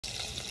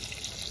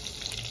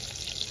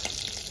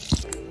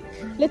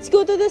Let's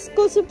go to the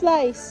school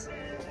supplies.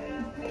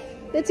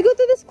 Let's go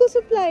to the school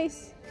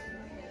supplies.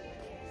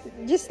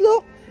 Just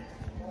look.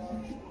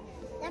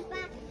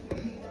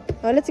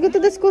 Oh, let's go to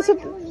the school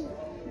supplies.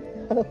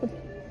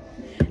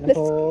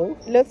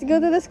 Let's go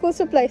to the school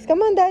supplies.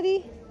 Come on,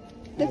 Daddy.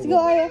 Let's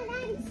go, Aya.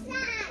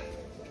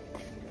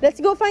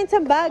 Let's go find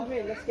some bag.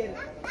 Okay, let's get it.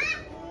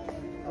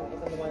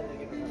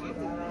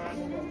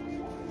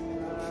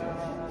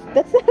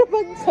 That's not a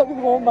bag. Sabi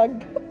mo bag.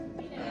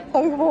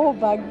 Sabi mo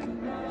bag.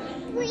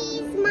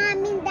 Please,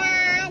 Mom and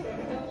Dad.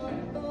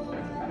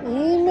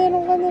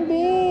 Meron ka na,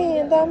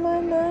 be.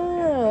 Tama na.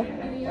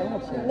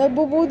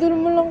 Nabubudol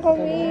mo lang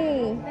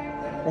kami.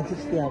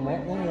 Nagsistiya mo?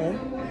 Ngayon?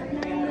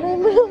 Ay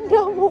mo lang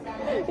damo.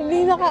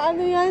 Hindi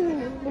nakaano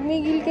yan.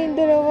 Tumigil kayong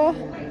dalawa.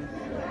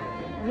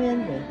 Ano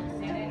yan ba?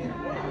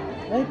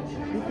 Right?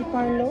 Beauty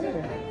parlor.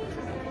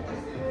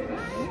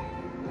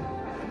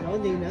 No,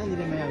 hindi na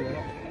mayroon.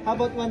 How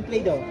about one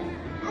play though?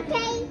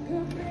 Okay.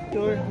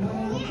 Sure.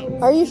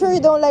 Are you sure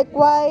you don't like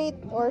white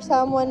or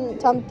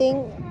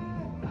something?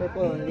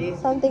 Purple only.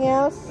 Something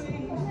else?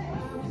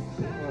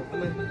 Oh,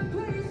 come on.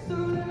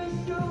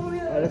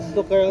 Let's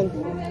look around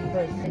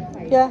first.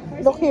 Yeah,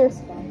 look here.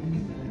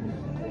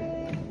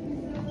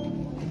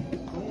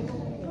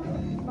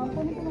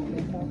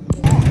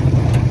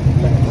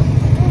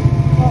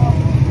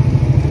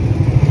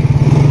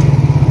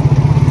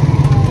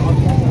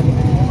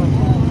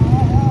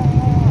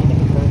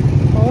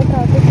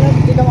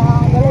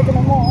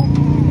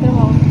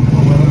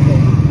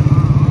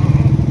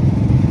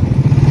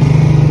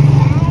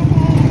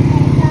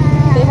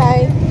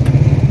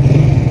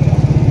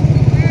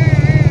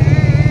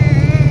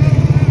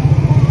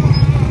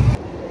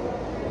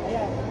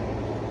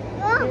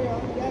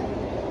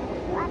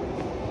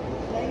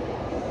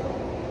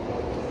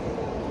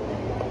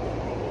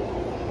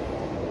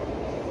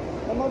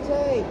 Come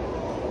outside.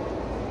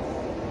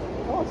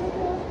 Come outside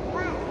now.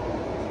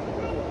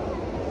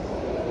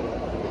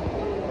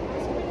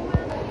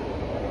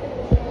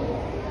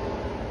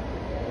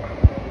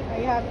 Are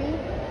you happy?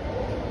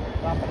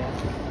 Papa.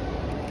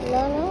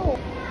 No.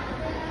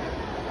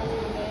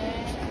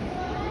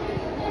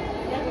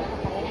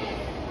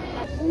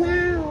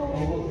 Wow.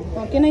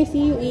 Oh, can I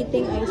see you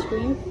eating ice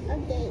cream?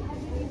 Okay.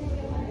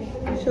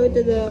 Show it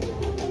to the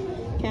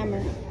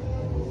camera.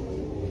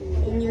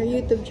 In your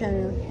YouTube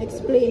channel.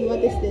 Explain,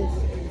 what is this?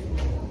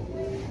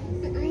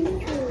 Ice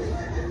cream.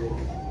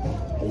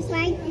 It's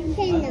like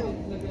channel.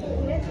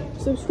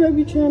 Subscribe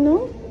your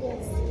channel?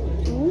 Yes.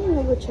 Oh, you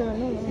have a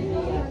channel.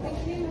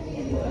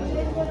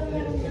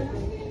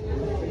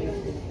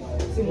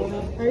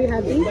 Are you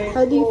happy?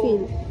 How do you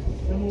feel?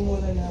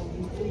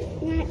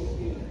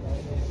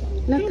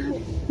 Not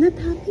Not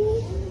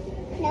happy?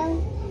 no.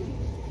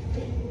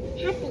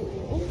 Happy.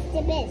 It's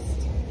the best.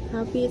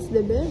 Happy is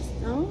the best.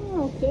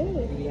 Oh, okay.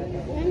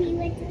 Mommy,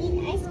 let's eat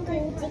ice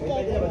cream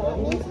together,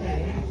 Mommy.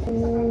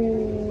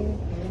 Oh,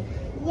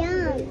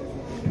 Yum.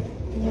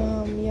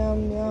 yum, yum,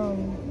 yum.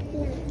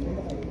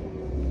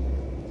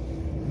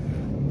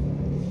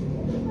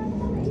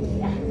 Okay,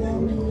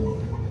 yummy.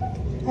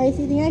 I's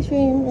eating ice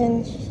cream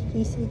and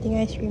he's eating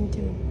ice cream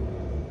too.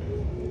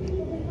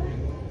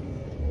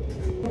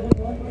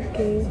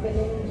 Okay.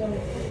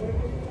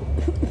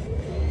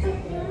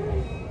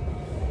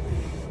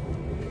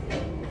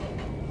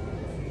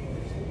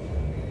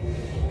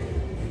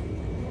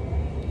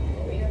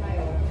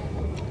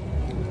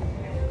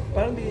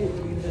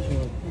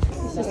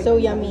 This is so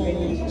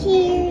yummy.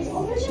 Cheers.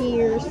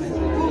 Cheers.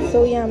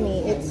 So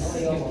yummy. It's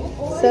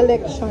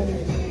selection.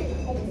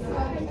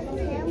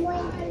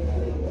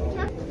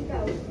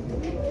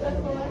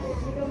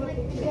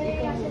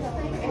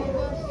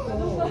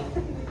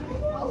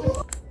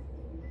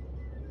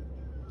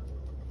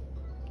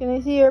 Can I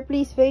see your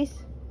please face?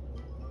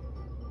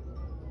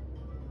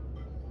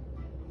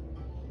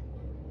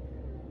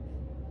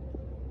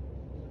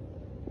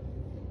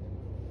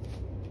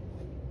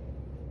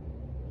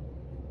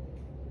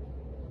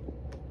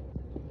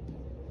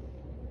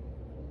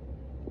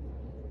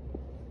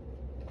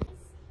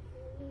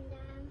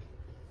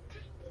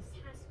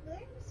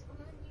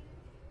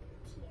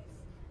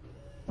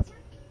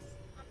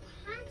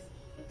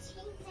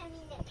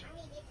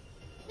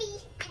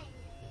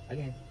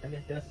 Again, tell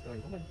us the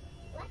story. Come on.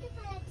 Once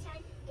upon a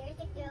time, there's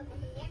a girl who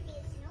there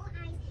is no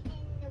eyes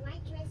and the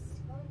white dress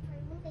for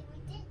moving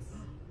like this.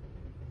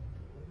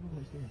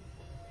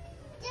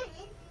 Then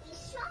he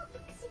saw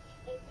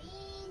a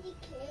really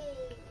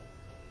cave.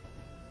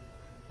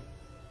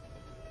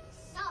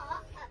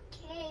 Saw a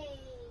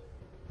cave.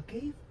 A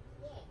cave?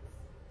 Yes.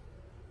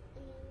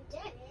 And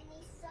then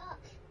he saw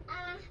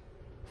a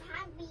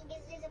probably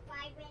this is a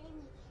five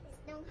enemy. It's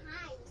no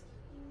eyes.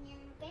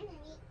 And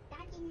apparently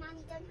daddy and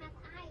mommy don't have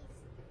eyes.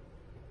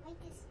 Like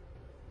this.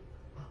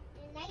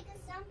 And like a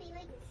zombie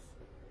like this.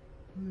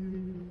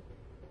 And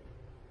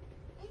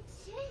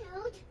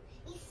child,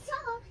 he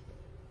saw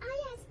I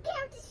am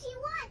scared to see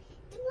what?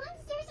 The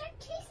monsters are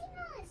chasing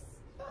us.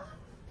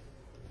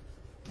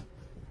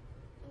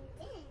 And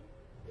then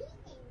we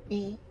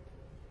end.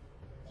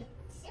 And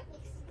so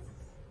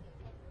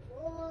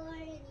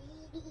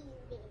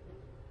leaving.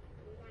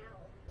 Now,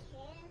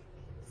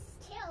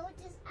 still,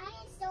 this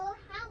dinosaur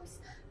house.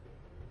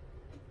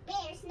 The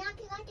bear's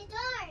knocking on the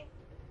door.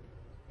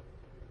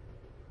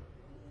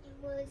 It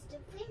was the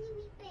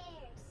friendly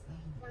bears.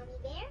 Mommy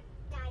bear,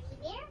 daddy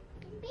bear,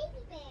 and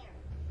baby bear.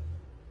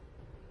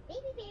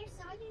 Baby bear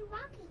saw your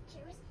rocking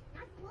chair is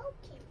not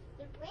broken.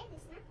 Your bread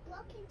is not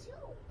broken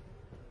too.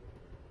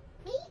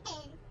 The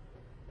end.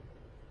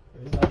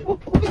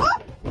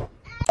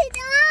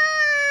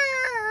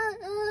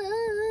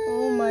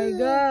 Oh my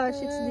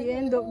gosh, it's the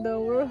end of the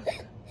world.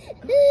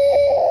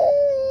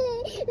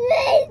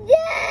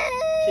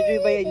 Should we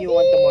buy a new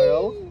one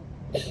tomorrow?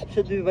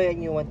 Should we buy a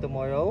new one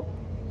tomorrow?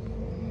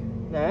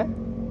 Nah?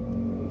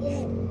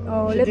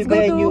 Oh, Should let's we go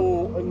buy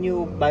to... a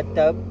new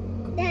bathtub?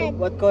 Dad.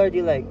 What color do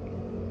you like?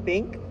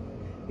 Pink?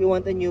 You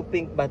want a new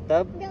pink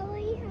bathtub? No,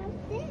 we have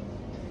this.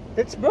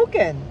 That's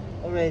broken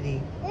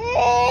already.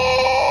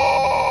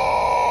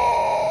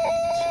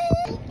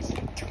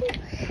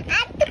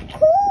 At the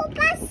pool,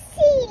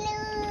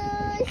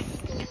 Basilos.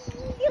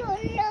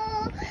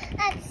 Silolo.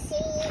 At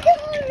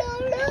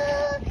Silolo.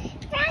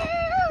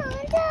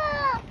 Found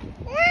out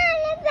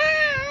all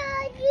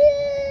about you.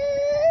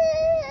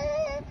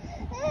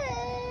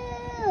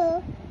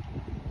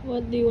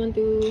 What do you want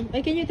to...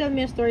 Can you tell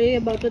me a story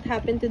about what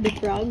happened to the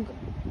frog?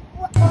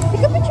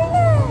 Take a picture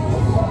na!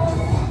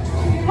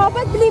 How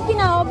about Blippi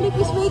now?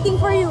 Blippi's waiting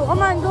for you.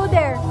 Come on, go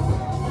there.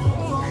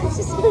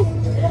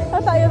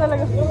 Tayo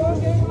talaga.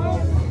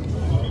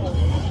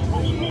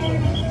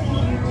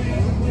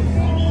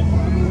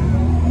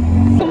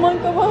 Come on,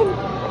 come on.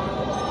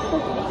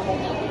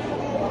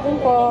 Yun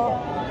po.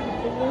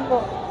 Yun po.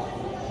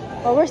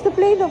 Oh, where's the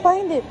Play-Doh?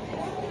 Find it.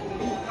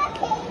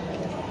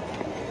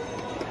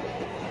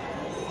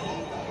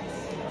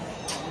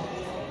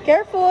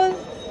 Careful.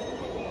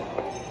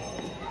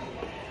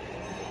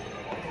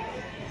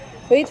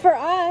 Wait for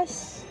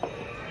us.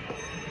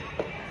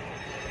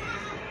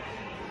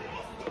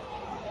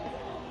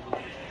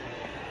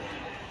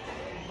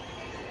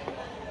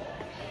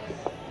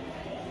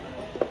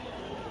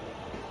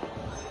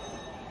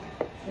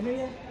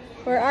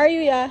 Where are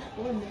you, ya?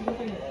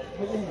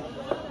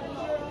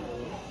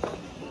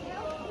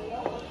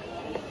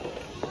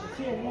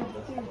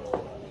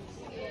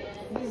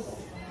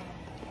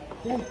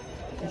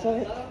 I saw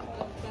it.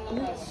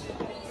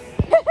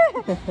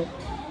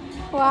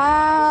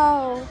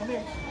 Wow. Come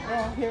here.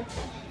 Oh, here.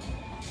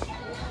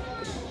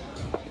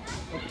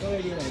 What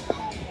color do you like?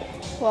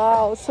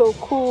 Wow, so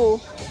cool.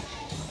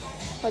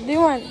 What do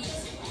you want?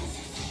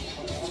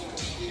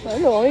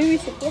 Hello,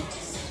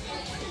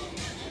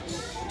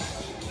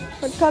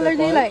 what color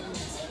do you like?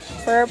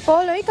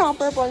 Purple? Ay, ikaw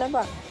purple na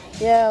ba?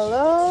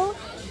 Yellow?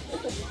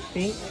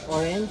 Pink,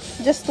 orange.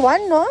 Just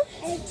one, no?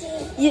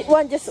 You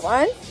want just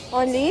one?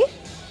 Only?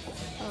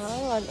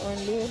 Ah, one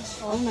only.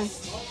 Oh,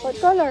 nice. What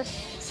color?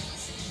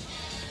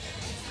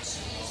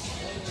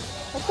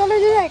 What color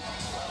do you like?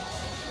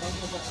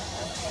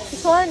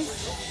 This one?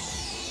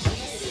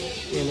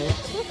 Yellow.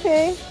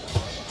 Okay.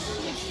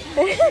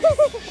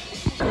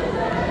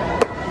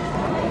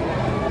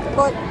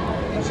 But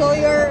show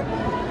your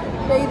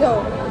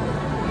Play-Doh.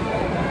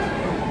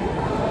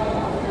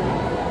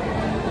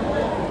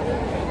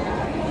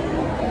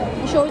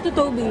 Show it to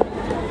Toby.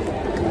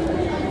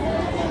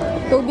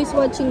 Toby's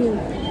watching you.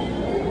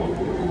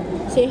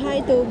 Say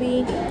hi,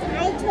 Toby.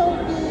 Hi,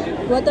 Toby.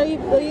 What are you?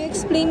 Will you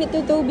explain it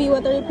to Toby?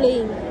 What are you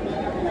playing?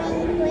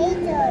 Playing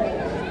Play-Doh.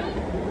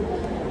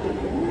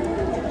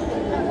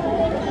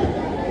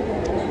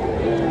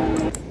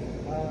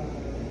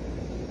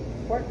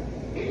 Pork.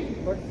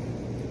 Pork.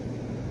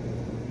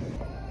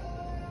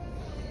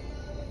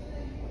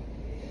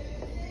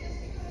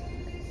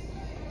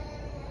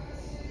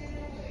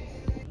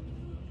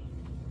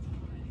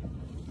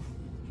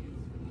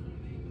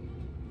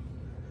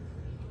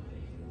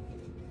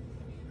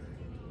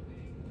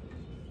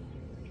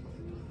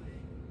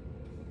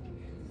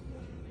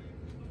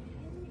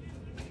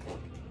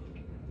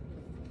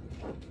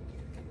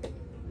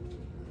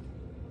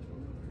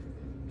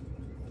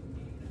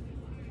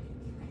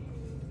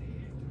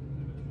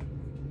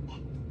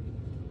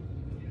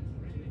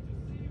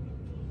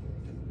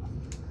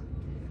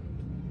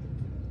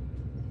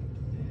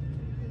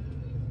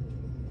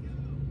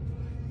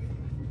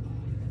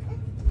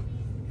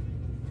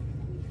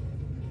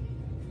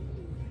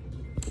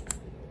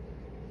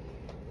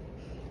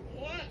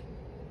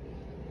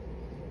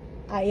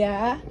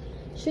 Aya,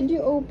 should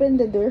you open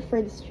the door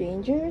for the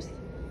strangers?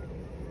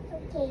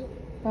 Okay.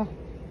 Ah.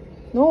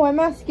 No, I'm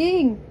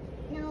asking.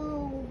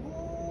 No.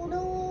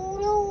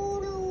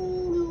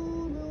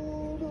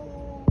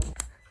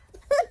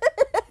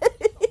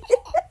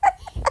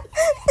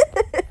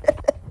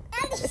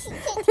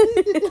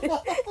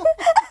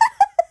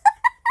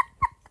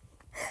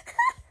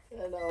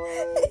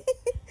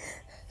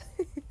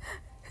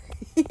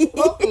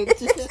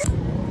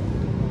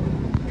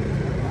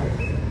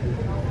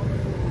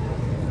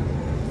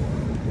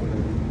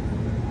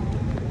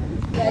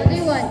 What do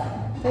you want?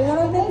 Ikaw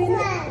na This pili.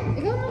 one.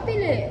 Ikaw na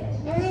pili.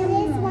 And then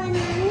this one,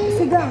 mommy.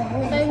 Sigang.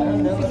 Huwag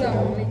tayong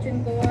sigang. Lechon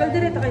kawa.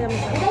 Kaldereta kaya mo.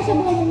 Ikaw sa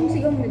buong mong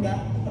sigaw mo, diba?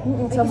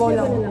 Sabaw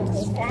lang.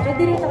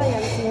 Kaldereta kaya,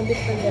 sinabit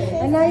kaldereta.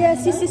 Anaya,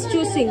 sis is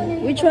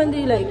choosing. Which one do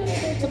you like?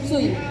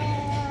 Chapsuy.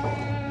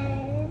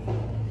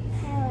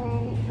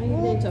 Ayun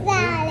na yung chapsuy.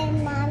 Darling,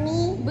 mommy.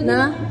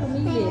 Na?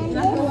 Pumili.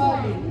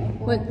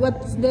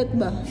 What's that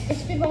ba?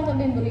 SP bang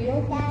sabihin mo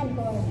rin?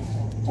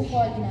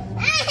 Chokoli na.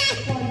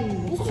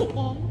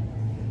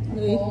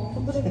 Uy.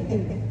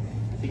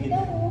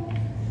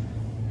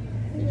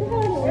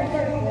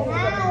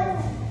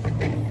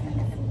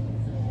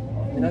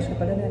 Pinas ko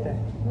pala neta.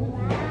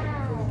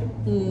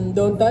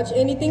 Don't touch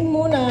anything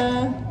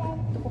muna.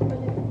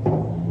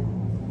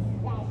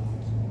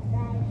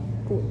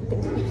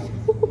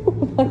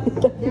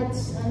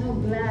 That's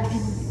glass.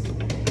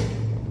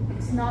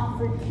 It's not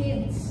for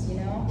kids, you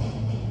know?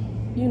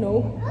 You know.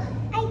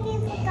 I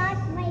just got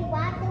my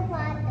water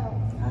bottle.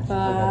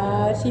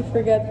 She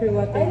forgot her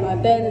water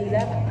bottle.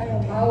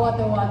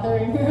 Water.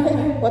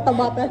 Water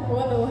bottle?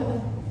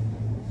 Water.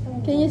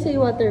 Can you say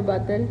water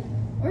bottle?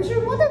 Where's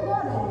your water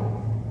bottle?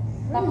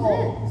 Tako.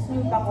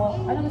 Snoop ako.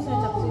 Ano gusto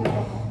niyo sa snoop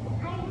ako?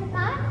 I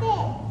forgot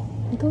it.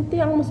 Ikaw, te,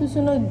 ang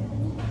masusunod.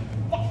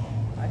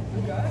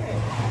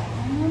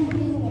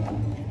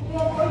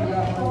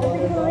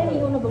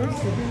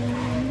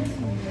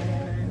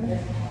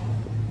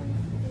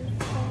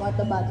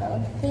 Water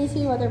bottle. Can you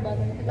say water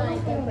bottle?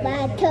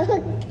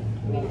 Bottle.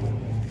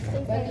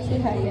 Say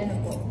hi.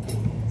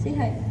 Say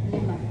hi.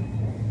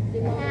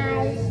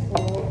 Hi.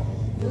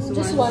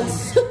 Just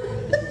once.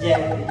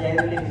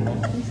 Jerry.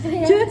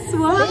 Just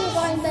once?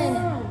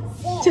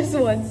 Just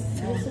once.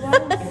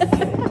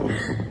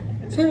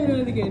 Sabi na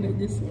natin kayo na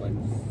just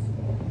once.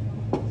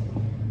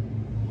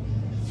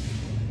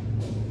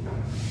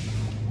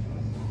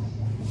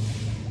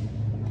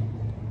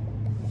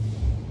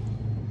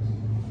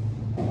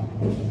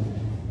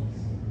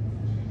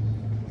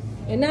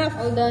 Enough.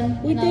 All done.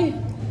 Wait, Enough. eh.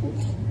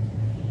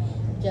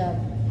 Job.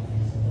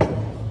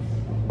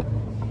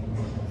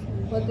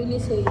 What will you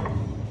say?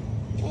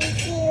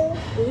 Thank you.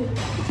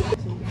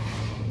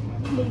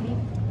 Baby.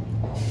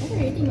 What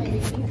are you eating, my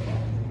baby?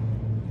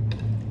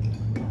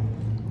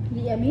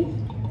 Di yummy?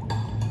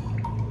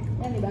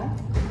 Yan, diba?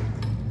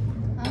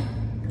 Ha?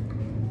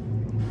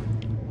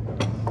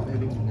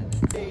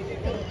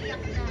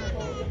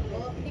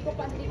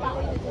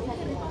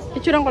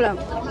 Picturean ko lang.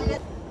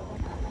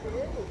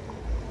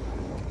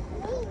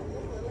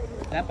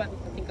 Dapat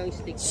ikaw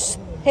stick.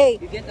 Hey,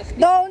 You get a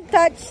stick. don't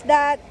touch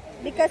that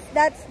because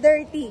that's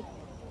dirty.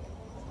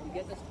 You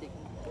get a stick.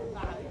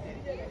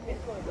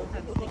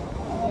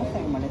 Ano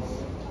tayo malis?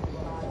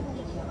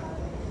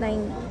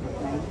 9.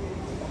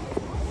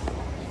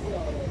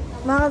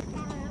 Mga...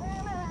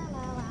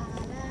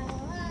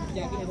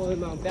 Jacket ako yung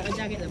mga. Pero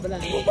jacket na bala.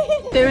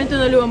 They went to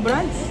Naluang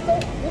branch.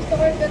 Gusto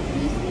ko cut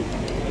busy.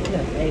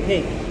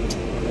 Hey.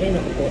 Ay,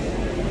 naku po.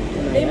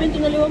 They went to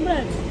Naluang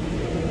branch.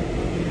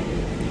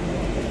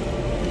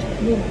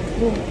 Boom,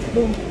 boom,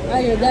 boom.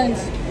 Ayo,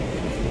 dance.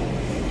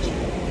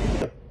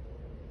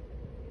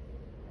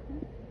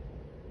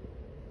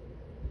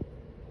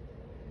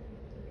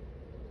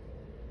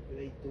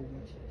 Way too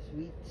much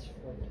sweets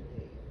for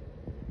today.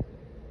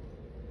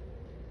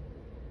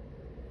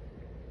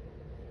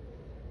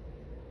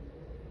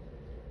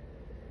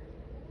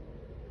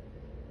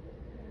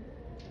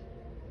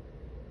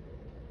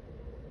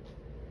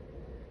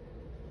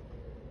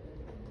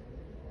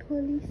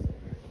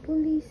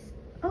 Police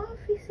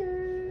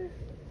officer.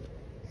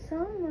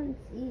 Someone's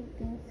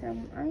eating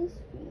some ice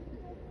cream.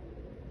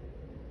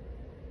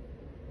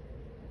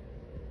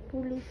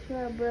 Police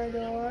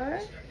Labrador.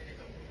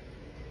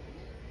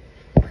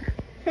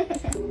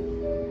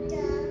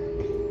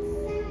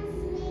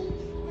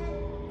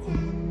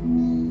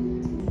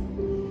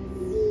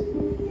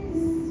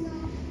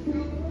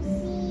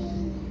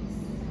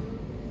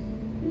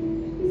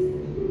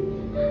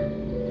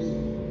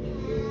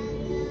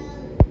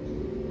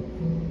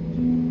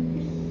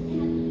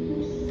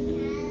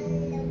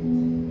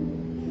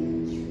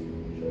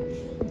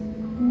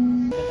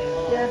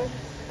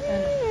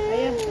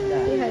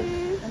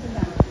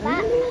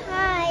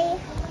 Hi.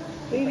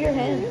 Wave your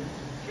hand.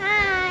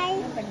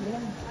 Hi.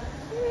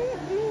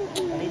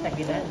 Ay,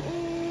 tagilan.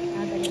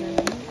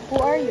 Who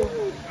are you?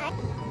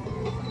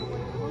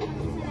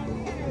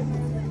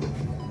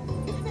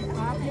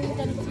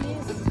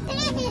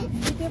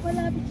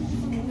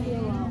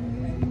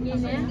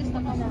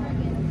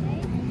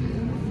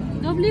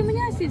 Doble mo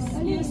niya, sis.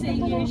 You say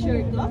you're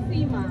sure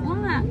coffee, ma. Oo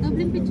nga,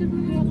 doble picture mo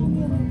niya.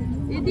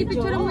 Hindi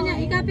picture mo niya,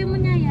 i-copy mo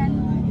niya yan.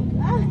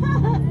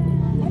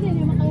 Ano yun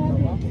yung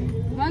makayabi?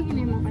 Wag,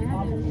 hindi mo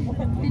makayabi.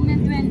 10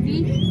 and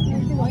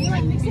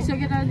 20. So,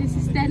 kita this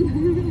is 10.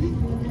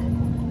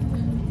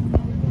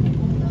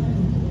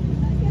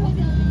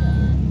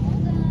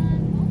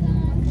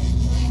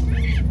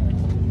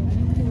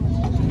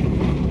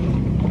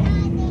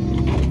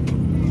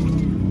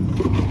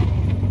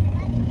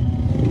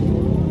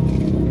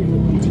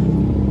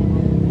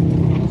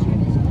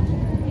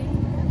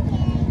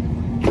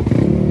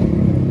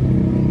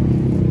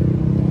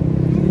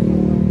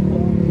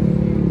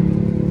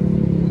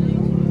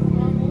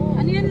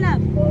 Ano yan,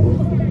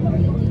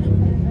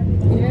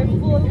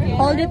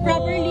 Hold it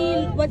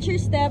properly. Watch your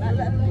step.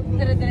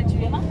 Dire-diretso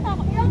yun.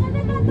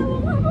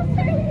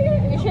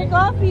 Here's your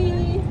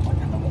coffee.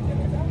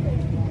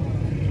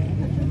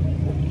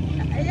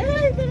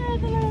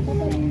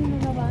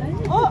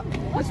 Oh!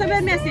 What's the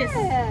message?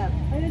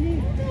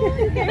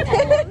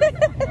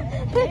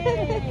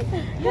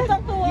 You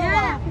talk to Wawa.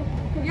 Yeah.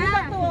 You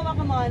talk to Wawa,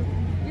 come on.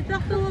 You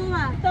talk to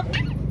Wawa.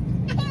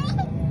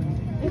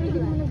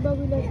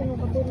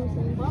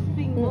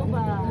 Bakting mo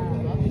ba?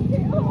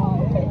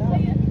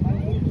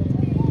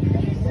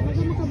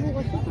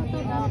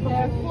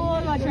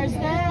 Careful, watch your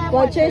step.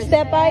 Watch your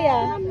step,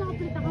 Aya.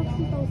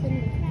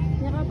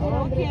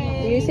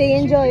 Okay. You say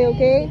enjoy,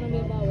 okay?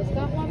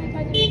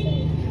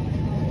 Happy?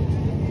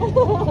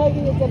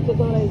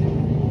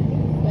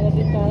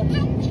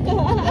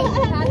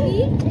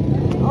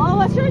 Oh,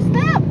 watch your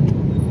step.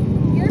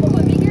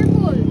 Careful, be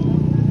careful.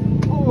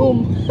 Boom.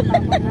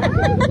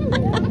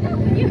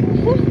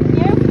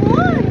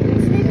 Careful.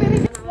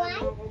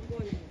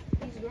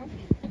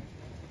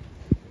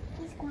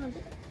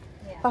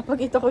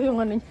 Papakita ko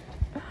yung ano niya.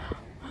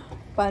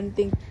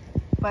 Panting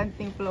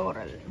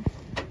floral.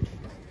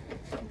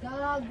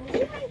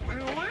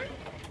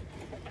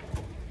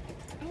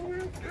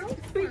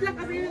 Wait lang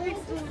kasi yung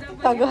textura.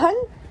 Tagal?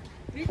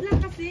 Wait lang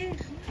kasi.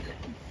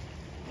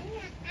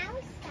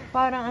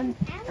 Parang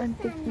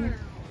antik na.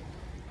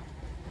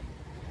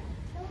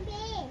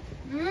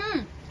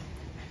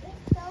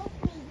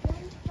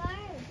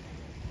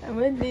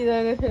 Hindi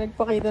talaga siya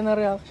nagpakita ng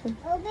reaction.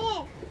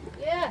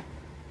 Yeah.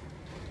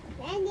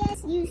 And yes,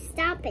 you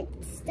stop it.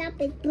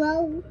 Stop it,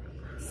 bro.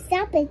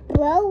 Stop it,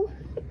 bro.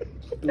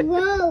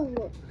 Bro.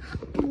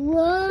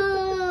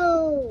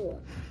 Whoa.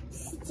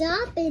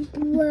 Stop it,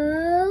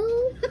 bro.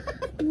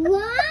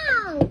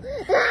 Wow.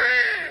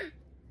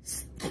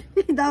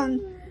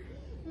 Down.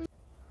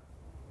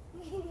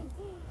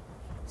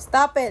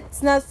 Stop it.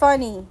 It's not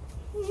funny.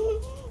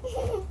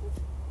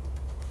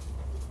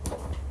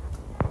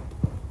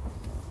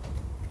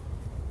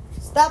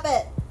 Stop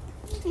it.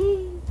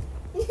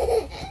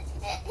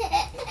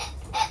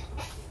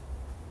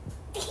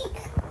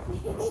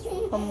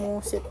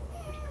 Pamusit.